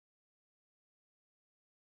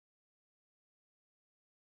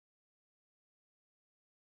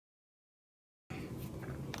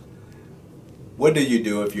What do you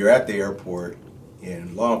do if you're at the airport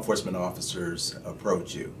and law enforcement officers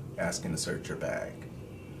approach you asking to search your bag?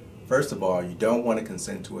 First of all, you don't want to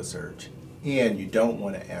consent to a search, and you don't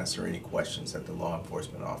want to answer any questions that the law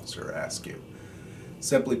enforcement officer asks you.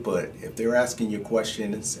 Simply put, if they're asking you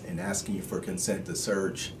questions and asking you for consent to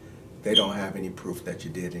search, they don't have any proof that you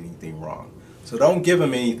did anything wrong. So don't give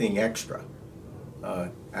them anything extra.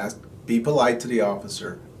 Be polite to the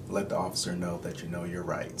officer. Let the officer know that you know your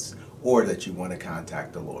rights or that you want to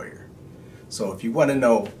contact a lawyer. So if you want to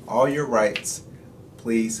know all your rights,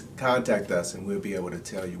 please contact us and we'll be able to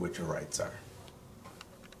tell you what your rights are.